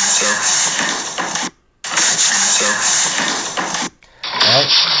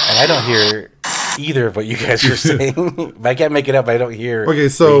 And I don't hear either of what you guys are saying. I can't make it up. I don't hear. okay,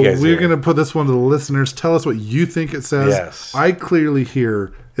 what so you guys we're hear. gonna put this one to the listeners. Tell us what you think it says. Yes. I clearly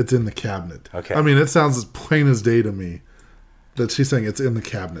hear it's in the cabinet. Okay. I mean, it sounds as plain as day to me that she's saying it's in the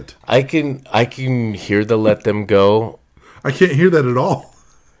cabinet. I can hear the let them go, I can't hear that at all.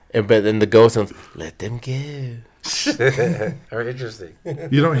 but then the go sounds let them go. Very interesting. I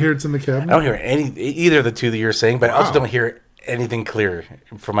You don't hear it's in the cabinet. don't hear either of the two that you're saying, but I also Wow. don't hear anything clear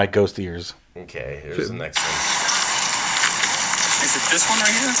from my ghost ears. Okay, here's the next one. Is it this one right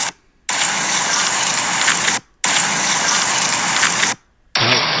here?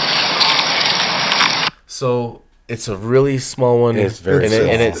 So it's a really small one, It's very and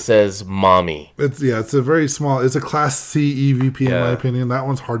it says "mommy." It's a very small. It's a Class C EVP in my Yeah. opinion. That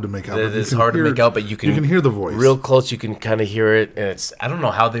one's hard to make out. It but you is can hard to hear- make out, but you can hear the voice. real close. You can kind of hear it, and it's I don't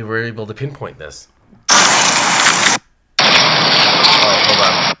know how they were able to pinpoint this. Oh, hold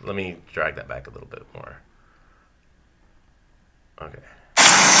on. Let me drag that back a little bit more. Okay.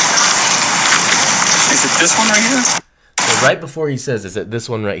 Is it this one right here? So right before he says, "Is it this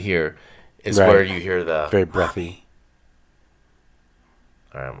one right here?" is Right. where you hear the. Very breathy.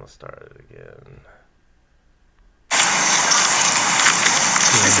 All right, I'm gonna start it again.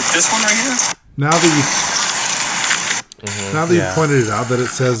 Is it this one right here? Now that you Yeah. pointed it out that it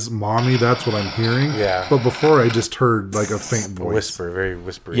says "mommy," that's what I'm hearing. Yeah. But before I just heard like a faint A voice. whisper, very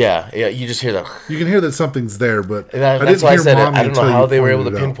whispery. Yeah, you just hear the. You can hear that something's there, but That's why I said it. I don't know how they were able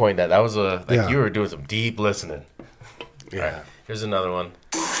to pointed it out. pinpoint that. That was Yeah. you were doing some deep listening. Yeah. All right, here's another one.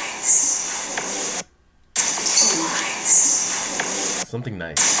 Something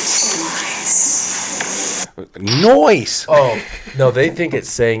nice. Noise. Oh no, they think it's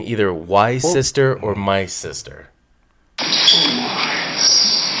saying either "why sister" or "my sister."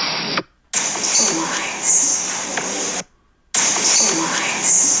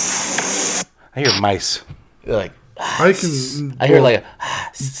 I hear mice. Like I can. I hear well, like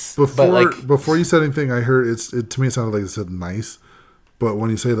before like- before you said anything, I heard to me it sounded like it said "nice." But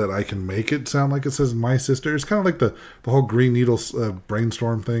when you say that, I can make it sound like it says "my sister." It's kind of like the whole Green Needle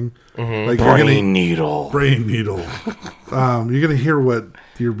brainstorm thing. Mm-hmm. Like Brain needle. brain needle. You're gonna hear what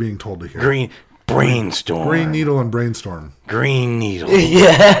you're being told to hear. Green brainstorm. Green Needle and brainstorm. Green needle.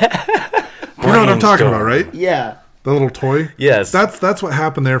 yeah, You know what I'm talking about, right? yeah. The little toy. Yes. That's what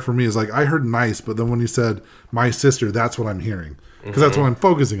happened there for me. Is like I heard "nice," but then when you said "my sister," that's what I'm hearing because that's what I'm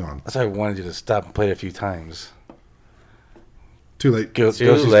focusing on. That's why I wanted you to stop and play it a few times. Too late. Ghost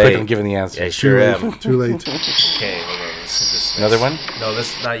Too is late. quick on giving the I answers. sure Too am. late. Too late. Okay, hold on. This Another one? No,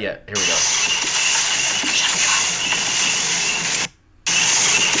 this not yet. Here we go.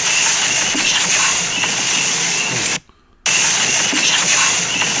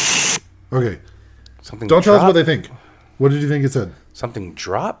 Okay. Something. Don't tell us drop? what they think. What did you think it said? Something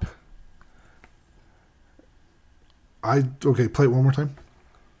drop. Okay, play it one more time.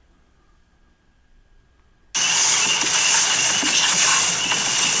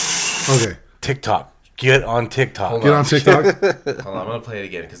 Okay. TikTok. Get on TikTok. Get on TikTok. Hold on, I'm gonna play it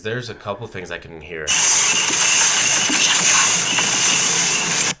again because there's a couple things I can hear.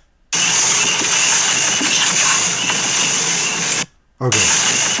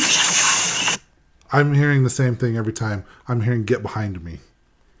 Okay. I'm hearing the same thing every time. I'm hearing "get behind me."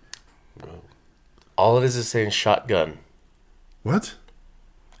 All it is saying shotgun. What?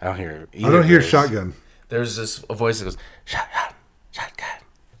 I don't hear. I don't hear of those. shotgun. There's this a voice that goes shotgun, shotgun.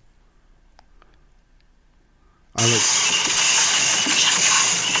 I like.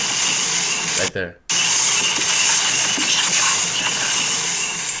 Right there.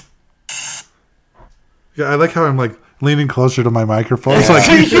 Yeah, I like how I'm like leaning closer to my microphone. It's like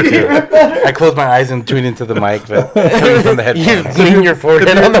I close my eyes and tune into the mic, but coming from the headphones. Lean your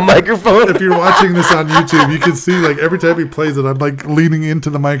forehead on the microphone. if you're watching this on YouTube, you can see like every time he plays it, I'm like leaning into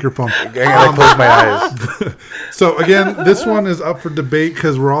the microphone. I gotta close my eyes. So again, this one is up for debate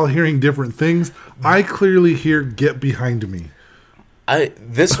because we're all hearing different things. I clearly hear "get behind me."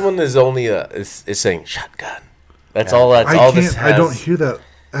 This one is only is saying shotgun. That's all. That's I all can't. this has. I don't hear that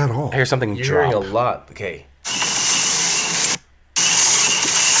at all. I hear something You're drop. hearing a lot. Okay.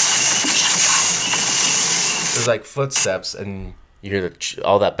 There's like footsteps, and you hear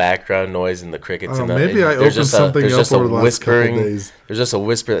all that background noise and the crickets. And maybe I there's opened something there's up just over a the last couple whispering. days. There's just a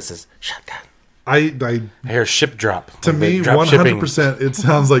whisper that says shotgun. I I hear ship drop. to Like they me, drop shipping. 100%, it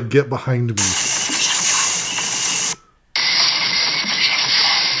sounds like "get behind me."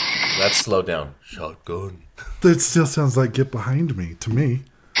 Let's slow down. Shotgun. It still sounds like "get behind me" to me.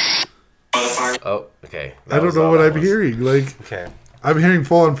 Oh, okay. I don't know what I'm hearing. Like Okay. I'm hearing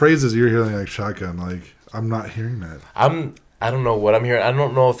full-on phrases. You're hearing like shotgun. Like I'm not hearing that. I don't know what I'm hearing. I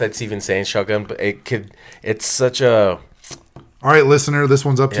don't know if that's even saying shotgun, but it could. It's such a. All right, listener, this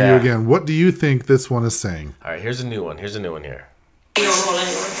one's up to you Yeah. again. What do you think this one is saying? All right, here's a new one. Here's a new one here. Ain't no roll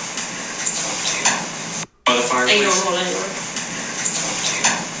anymore. Ain't no roll anymore.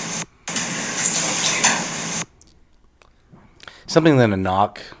 Something than a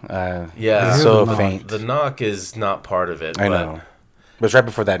knock. Yeah. it's so the knock. faint. The knock is not part of it. I but- know. But it's right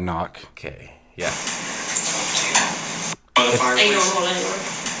before that knock. Okay. Yeah. Ain't no roll anymore.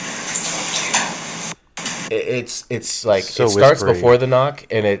 It's like So it starts whispery. before the knock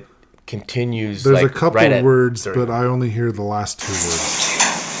and it continues. There's like, a couple right at words, 30. but I only hear the last two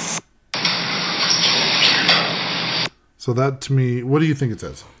words. So that to me, what do you think it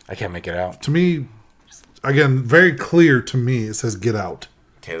says? I can't make it out. To me, again, very clear to me, it says "get out."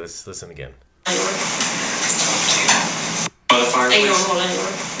 Okay, let's listen again. Ain't no roll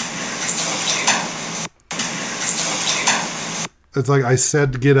anymore. It's like I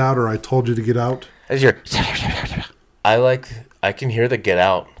said to get out, or I told you to get out. As your I can hear the get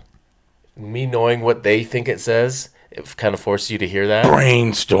out. Me knowing what they think it says, it kind of forces you to hear that.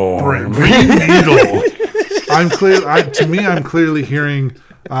 brainstorm. Green needle. I'm clear. I'm clearly hearing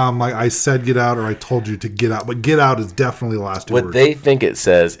like I said get out, or I told you to get out. But get out is definitely the last two What words. they think it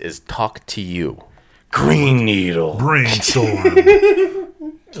says is talk to you. Green needle. Brainstorm.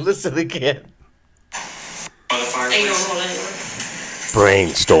 Listen again. Ain't no roll anymore.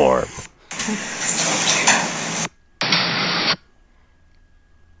 Brainstorm.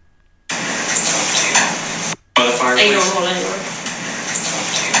 Ain't no roll anymore.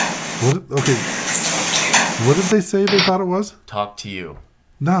 Okay. What did they say they thought it was? Talk to you.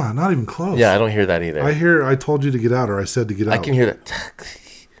 Nah, not even close. Yeah, I don't hear that either. I hear I told you to get out, or I said to get out. I can hear that,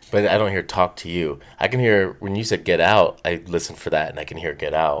 but I don't hear talk to you. I can hear when you said get out. I listen for that, and I can hear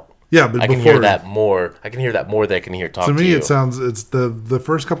get out. Yeah, but I can before hear that more. I can hear that more than I can hear talk to to me you. it sounds it's the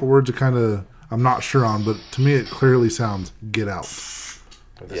first couple words are kind of I'm not sure on, but to me it clearly sounds get out.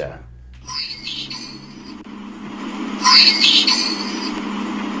 Yeah.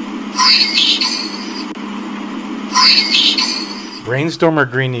 Brainstorm or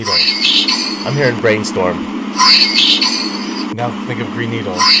green needle? I'm hearing brainstorm. Now think of green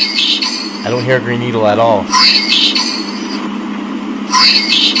needle. I don't hear green needle at all.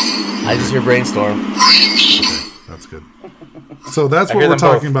 I just hear brainstorm. That's good. So that's I what hear we're them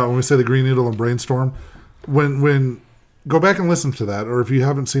talking both. about when we say the green needle and brainstorm. When go back and listen to that, or if you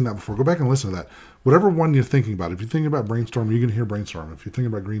haven't seen that before, go back and listen to that. Whatever one you're thinking about, if you're thinking about brainstorm, you're gonna hear brainstorm. If you're thinking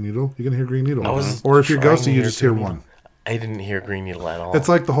about green needle, you're gonna hear green needle. was Or if you're trying ghosty, to you hear just hear green one. I didn't hear green needle at all. It's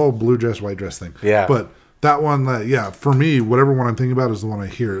like the whole blue dress, white dress thing. Yeah. But that one, for me, whatever one I'm thinking about is the one I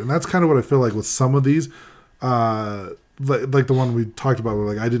hear, and that's kind of what I feel like with some of these, like the one we talked about. Where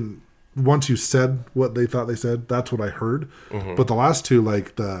like I didn't. Once you said what they thought they said, that's what I heard. Mm-hmm. But the last two,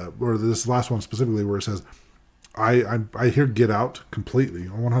 this last one specifically, where it says, I hear get out completely,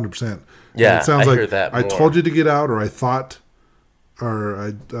 100%. Yeah, it sounds I like hear that I more. told you to get out, or I thought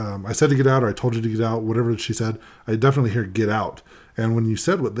or I said to get out, or I told you to get out, whatever she said, I definitely hear get out. And when you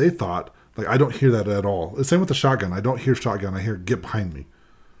said what they thought, like I don't hear that at all. The same with the shotgun. I don't hear shotgun. I hear get behind me.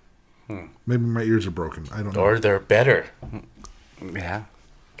 Maybe my ears are broken. I don't know. Or they're better. Yeah.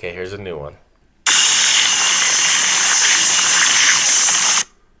 Okay, here's a new one.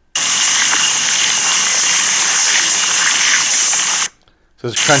 So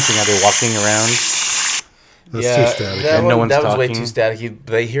it's crunching. Are they walking around? That's too static. That, And no one, one's that was way talking? too staticky.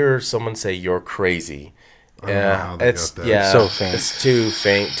 They hear someone say "you're crazy." I don't know how they It's got that. yeah, So faint. It's too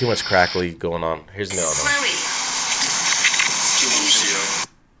faint. Too much crackly going on. Here's another one. Chloe. Que anuncio.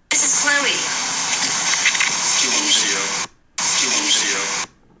 This is Chloe. Que anuncio.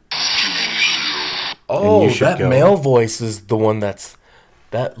 Oh, you should that go. male voice is the one that's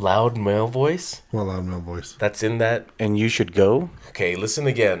that loud male voice What loud male voice? that's in that. And you should go. Okay, listen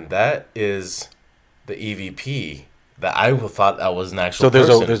again. That is the EVP. That I thought that was an actual. So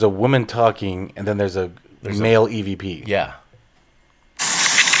person. there's a woman talking, and then there's a male EVP. Yeah. Que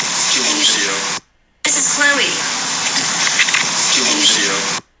anuncio. This is Chloe. Que anuncio.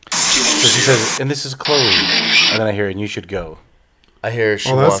 Que So she anuncio. says, and this is Chloe. And then I hear, and you should go. I hear she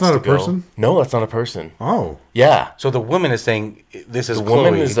Oh, wants that's not to a go. person? No, that's not a person. Oh, Yeah. So the woman is saying, this is The Chloe.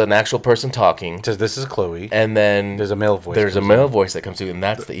 woman is an actual person talking, says, this is Chloe. and then There's a male voice There's a comes male voice that comes through, and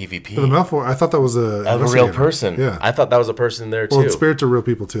that's the EVP the male voice. I thought that was of a real investigator. person. Yeah. I thought that was a person there too. Well, spirits are real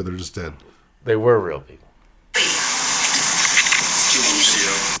people too. They're just dead. They were real people. Que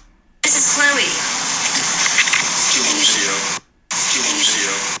anuncio. This is Chloe. Que anuncio. Que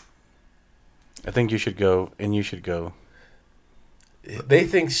anuncio. I think you should go, and you should go. They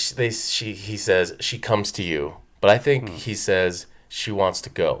think he says she comes to you, but I think he says she wants to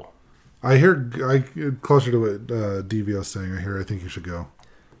go. I hear closer to what DVO's saying. I think you should go.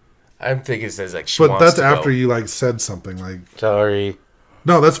 I'm thinking it says like she But wants that's to after go. you like said something. Like Sorry.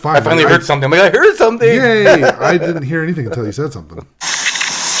 no, that's fine. I finally heard something. I'm like, I heard something. Yay! I didn't hear anything until you said something. Que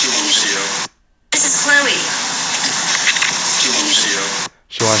anuncio. This is Chloe. Que anuncio.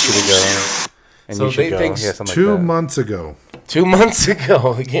 She wants you to go. And So you should they go. think Yeah, something 2 like that. months ago. 2 months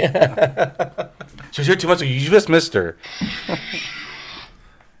ago. Yeah. She was here 2 months ago. You just missed her.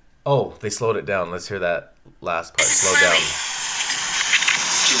 Oh, they slowed it down. Let's hear that last part. Slow down.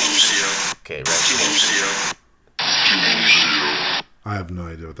 Que anuncio. Okay, Que right. anuncio. I have no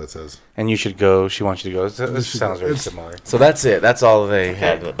idea what that says. And you should go. She wants you to go. This should sounds go. very It's- similar. So that's it. That's all they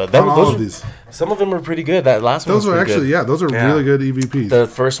had. But that, Not all those of are- these. some of them are pretty good. That last one. Those was are pretty actually good. those are Yeah. really good EVPs. The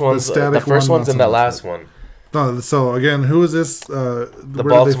first ones. The static first one, one's not in so that much last that. one. No, so again, who is this? The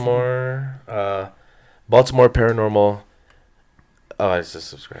Baltimore Paranormal. Oh, I just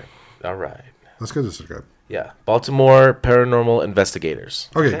subscribed. All right. Let's go to subscribe. Yeah, Baltimore Paranormal Investigators.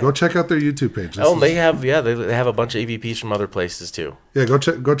 Okay, go check out their YouTube page. This Oh, is- they have they have a bunch of EVPs from other places too. yeah, go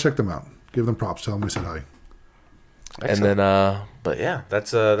check them out. Give them props. Tell them we said hi. And then, but yeah,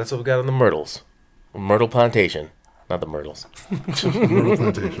 that's what we got on the Myrtles, Myrtle Plantation, not the Myrtles. Myrtle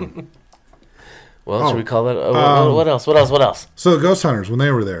Plantation. Well, Oh, should we call that? What else? What else? What else? So the Ghost Hunters, when they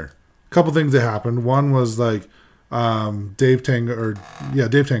were there, a couple things that happened. One was like Dave Tango,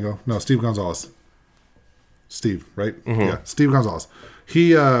 Steve Gonzalez. Steve, right? Yeah, Steve Gonzalez.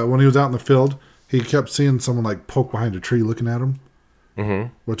 He when he was out in the field, he kept seeing someone like poke behind a tree looking at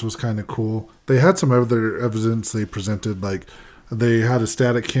him, which was kind of cool. They had some other evidence they presented, like they had a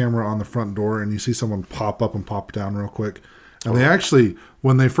static camera on the front door, and you see someone pop up and pop down real quick. And they actually,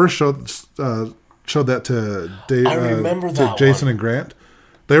 when they first showed that to Dave, I remember to that Jason one. and Grant,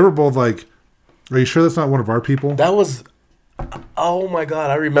 they were both like, "Are you sure that's not one of our people?" That was. Oh my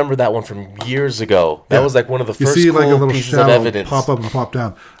God! I remember that one from years ago. That Yeah. was like one of the You first see cool like a little pieces of shadow evidence. pop up and pop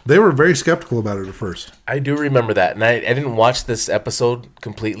down. They were very skeptical about it at first. I do remember that, and I didn't watch this episode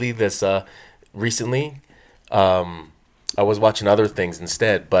completely. This recently, I was watching other things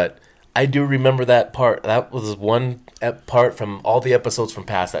instead, but I do remember that part. That was one part from all the episodes from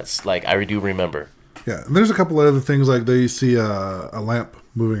past. That's like I do remember. Yeah, and there's a couple of other things like they see a lamp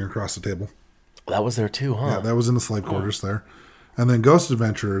moving across the table. That was there too, huh? Yeah, that was in the slave quarters there. And then Ghost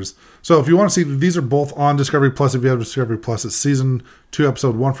Adventurers. So if you want to see, these are both on Discovery Plus. If you have Discovery Plus, it's season 2,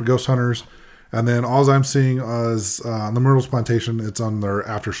 episode 1 for Ghost Hunters. And then all I'm seeing is on the Myrtles Plantation, it's on their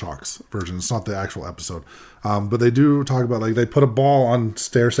Aftershocks version. It's not the actual episode. But they do talk about, like, they put a ball on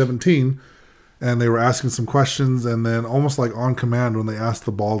Stair 17, and they were asking some questions, and then almost like on command, when they asked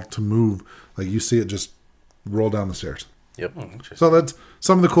the ball to move, like you see it just roll down the stairs. Yep. So that's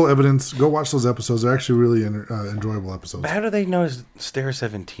some of the cool evidence. Go watch those episodes. They're actually really enjoyable episodes. But how do they know it's Stair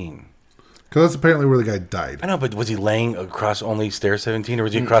 17? Because that's apparently where the guy died. I know, but was he laying across only stair 17, or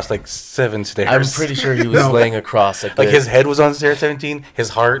was he across like 7 stairs? I'm pretty sure he was No. laying across like his head was on stair 17, his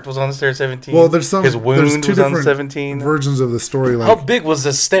heart was on stair 17. Well, there's his wound there's two was on different 17. versions of the story. How Like big was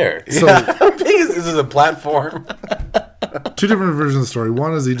this stair? so, How big is this? Is a platform? two different versions of the story.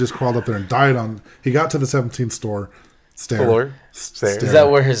 One is he just crawled up there and died on. He got to the 17th stair. Floor? Stair. Is that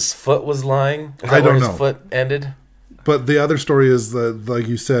where his foot was lying? Is that I don't where know. his foot ended? But the other story is that, like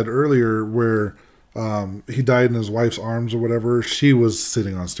you said earlier, where he died in his wife's arms or whatever. She was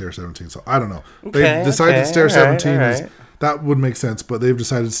sitting on stair 17. So I don't know. They decided stair 17 is that would make sense, but they've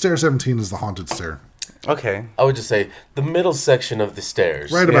decided stair 17 is the haunted stair. Okay. I would just say the middle section of the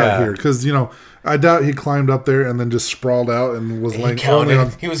stairs. Right about Yeah. here, because I doubt he climbed up there and then just sprawled out and was laying only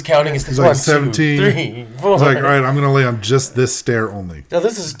on. He was counting his He's steps. like 1, 17. 2, 3, 4. He's like, all right, I'm going to lay on just this stair only. Now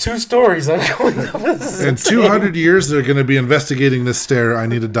this is 2 stories. I'm going up. This is In insane. 200 years, they're going to be investigating this stair. I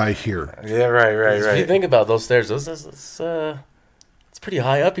need to die here. Yeah, right. If you think about those stairs, it's pretty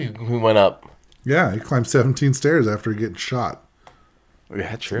high up. He went up. Yeah, he climbed 17 stairs after getting shot.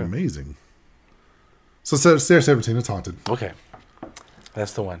 Yeah, true. Amazing. So stair 17, it's haunted. Okay.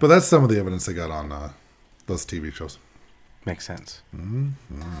 That's the one. But that's some of the evidence they got on those TV shows. Makes sense.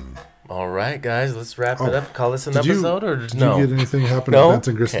 All right, guys, let's wrap it up. Call this an Did you- episode, or Did no? you get anything happen No? at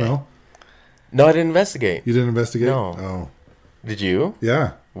Benson Gristmill? Okay. No, I didn't investigate. You didn't investigate? No. Oh, Did you?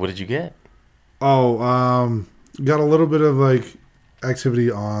 yeah. What did you get? Oh, got a little bit of like activity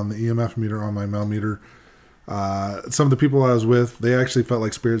on the EMF meter on my Mel meter. Some of the people I was with, they actually felt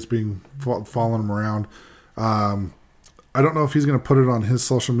like spirits being following them around. I don't know if he's going to put it on his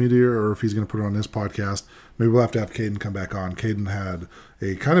social media or if he's going to put it on his podcast. Maybe we'll have to have Caden come back on. Caden had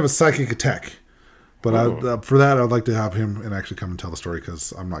a kind of a psychic attack, but for that, I'd like to have him and actually come and tell the story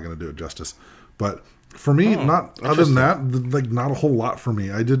because I'm not going to do it justice. But for me, not other than that, like not a whole lot for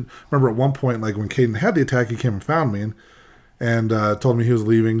me. I did remember at one point, like when Caden had the attack, he came and found me and told me he was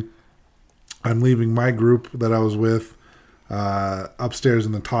leaving. I'm leaving my group that I was with upstairs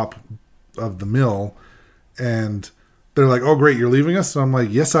in the top of the mill, and they're like, "Oh, great, you're leaving us?" And I'm like,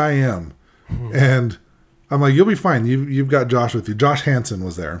 "Yes, I am." And I'm like, "You'll be fine. You've got Josh with you." Josh Hansen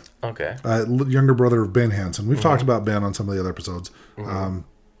was there, Okay. younger brother of Ben Hansen. We've talked about Ben on some of the other episodes.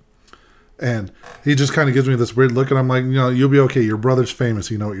 And he just kind of gives me this weird look, and I'm like, "You'll be okay. Your brother's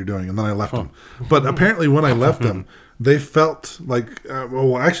famous. You know what you're doing." And then I left him. But apparently, when I left them, they felt like,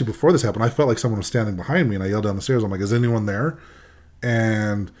 actually, before this happened, I felt like someone was standing behind me, and I yelled down the stairs. I'm like, "Is anyone there?"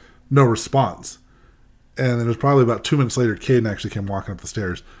 And no response. And then it was probably about 2 minutes later, Caden actually came walking up the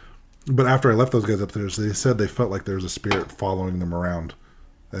stairs. But after I left those guys upstairs, they said they felt like there was a spirit following them around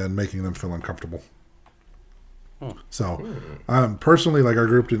and making them feel uncomfortable. So, personally, like our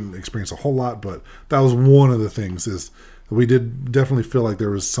group didn't experience a whole lot, but that was one of the things is we did definitely feel like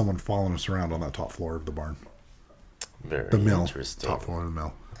there was someone following us around on that top floor of the barn, Very the mill, interesting. top floor of the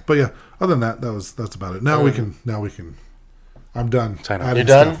mill. But yeah, other than that, that's about it. Now we can. I'm done. Sign off. adding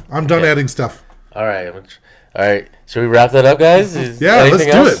You're done? stuff. I'm done Okay. adding stuff. All right. All right. Should we wrap that up, guys? Yeah, Anything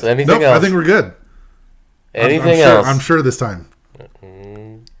let's else? do it. Anything Nope, else? I think we're good. Anything I'm else? Sure, I'm sure this time.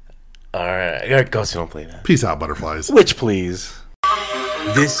 All right. Ghost, don't play that. Peace out, butterflies. Which, please?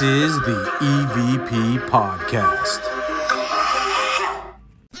 This is the EVP Podcast.